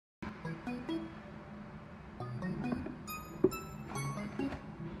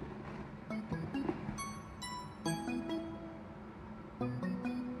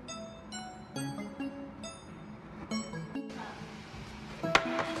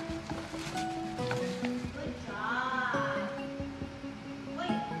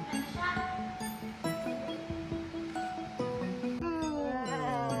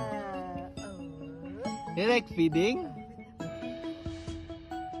Direct feeding?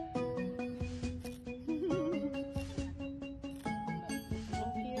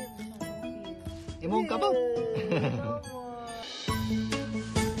 Imong ka ba?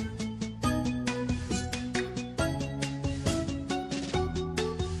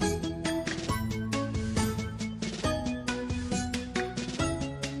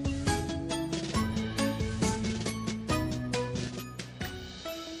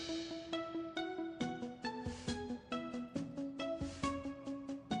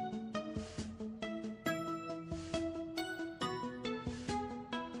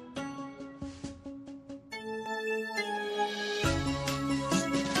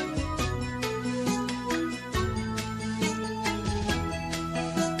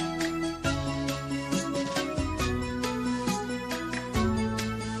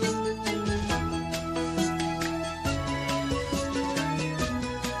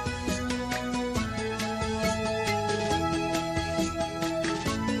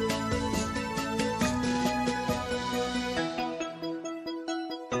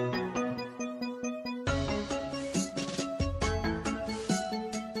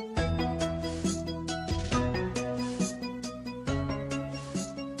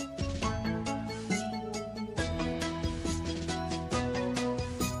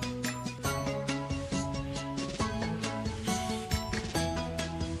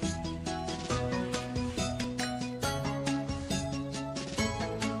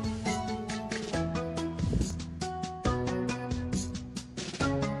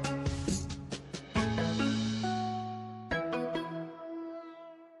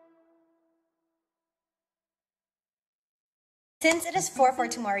 Since it is 4 for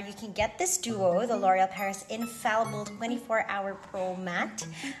tomorrow, you can get this duo, the L'Oreal Paris Infallible 24-Hour Pro Matte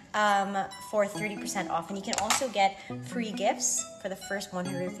for 30% off. And you can also get free gifts for the first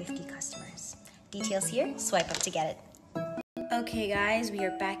 150 customers. Details here, swipe up to get it. Okay guys, we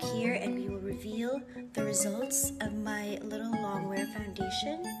are back here and we will reveal the results of my little longwear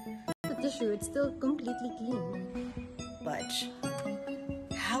foundation. The tissue, it's still completely clean. But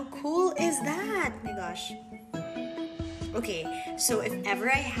how cool is that? Oh my gosh. Okay, so if ever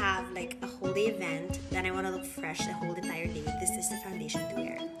I have like a whole day event, then I want to look fresh the whole entire day, this is the foundation to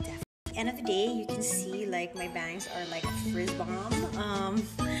wear. Definitely. At the end of the day, you can see like my bangs are like a frizz bomb.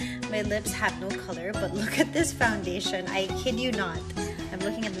 My lips have no color, but look at this foundation. I kid you not. I'm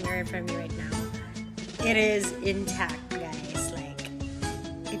looking at the mirror in front of me right now. It is intact, guys. Like,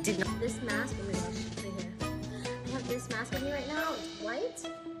 it did not. This mask, oh my gosh, right here. I have this mask on me right now. It's white.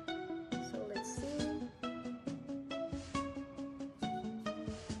 So let's see.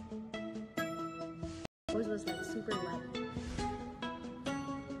 Yours was like super light.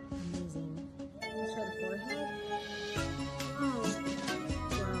 Amazing. Let's try the forehead. Oh,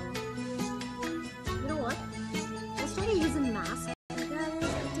 wow. You know what? Let's try to use a mask. Hey guys,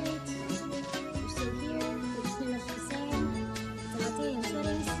 update. We're still here. It's pretty much the same. It's a day and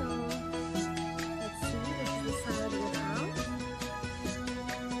sweating, so let's see. This is the side without.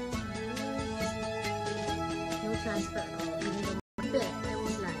 No transfer at all. Even though a bit, I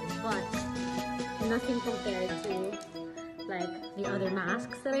won't lie, but nothing compared to like the other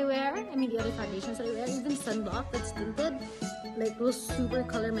masks that I wear. I mean the other foundations that I wear. Even sunblock that's tinted, like will super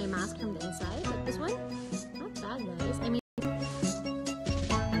color my mask from the inside. But this one, not bad guys. I mean,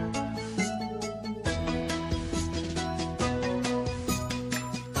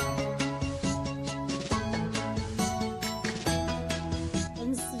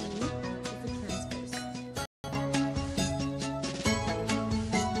 and see if it transfers.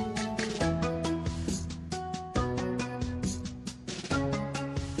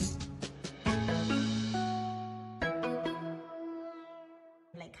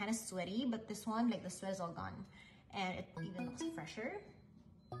 Like kind of sweaty, but this one, like the sweat is all gone and it even looks fresher.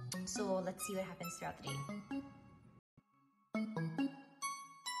 So let's see what happens throughout the day.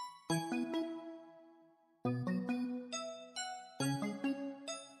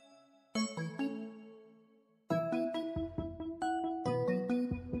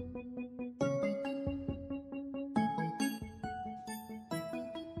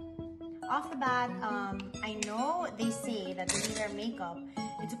 Off the bat, I know they say that when you wear makeup,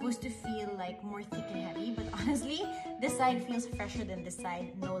 it's supposed to feel like more thick and heavy, but honestly, this side feels fresher than this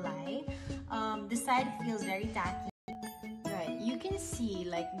side, no lie. This side feels very tacky. Right, you can see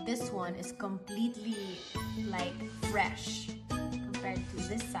like this one is completely like fresh compared to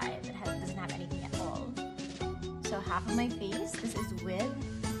this side that doesn't have anything at all. So half of my face, this is with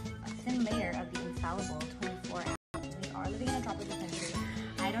a thin layer of the Infallible 24 hours. We are living in a tropical country.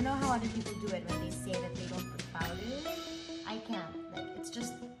 I don't know how other people do it when they say that they don't put powder. I can't. Like, it's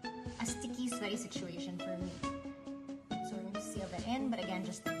just a sticky, sweaty situation for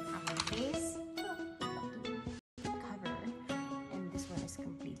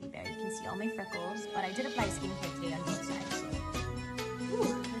my freckles, but I did apply skincare today on both sides. So. Ooh,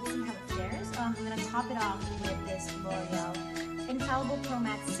 let's see how it fares. I'm gonna top it off with this L'Oreal Infallible Pro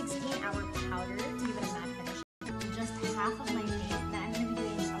Matte 16-hour powder to give it a matte finish. Just half of my face. Now I'm gonna be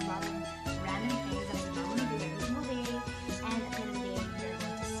doing a lot of random things that I would normally do every single day, and at the end of the day, you're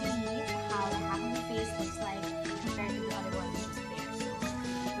going to see how half of the face looks like compared to the other one, which is bare. So,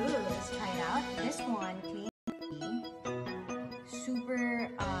 ooh, let's try it out. This one, clean, super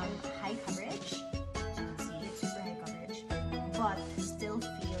high coverage. As you can see, it's super high coverage, but still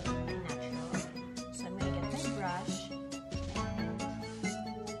feel natural. So I'm gonna get my brush and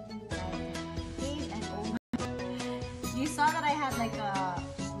oh my, you saw that I had like a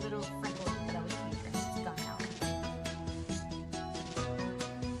little freckle that I was featuring. It's gone now.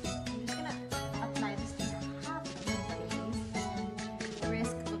 I'm just gonna apply this to half of my face and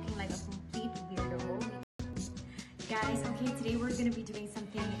risk looking like a complete weirdo. Guys, okay, today we're gonna be doing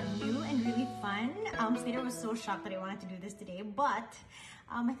something new and really fun. Slater was so shocked that I wanted to do this today, but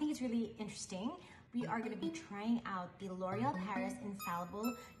I think it's really interesting. We are gonna be trying out the L'Oreal Paris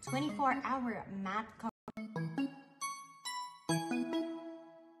Infallible 24-hour matte coverage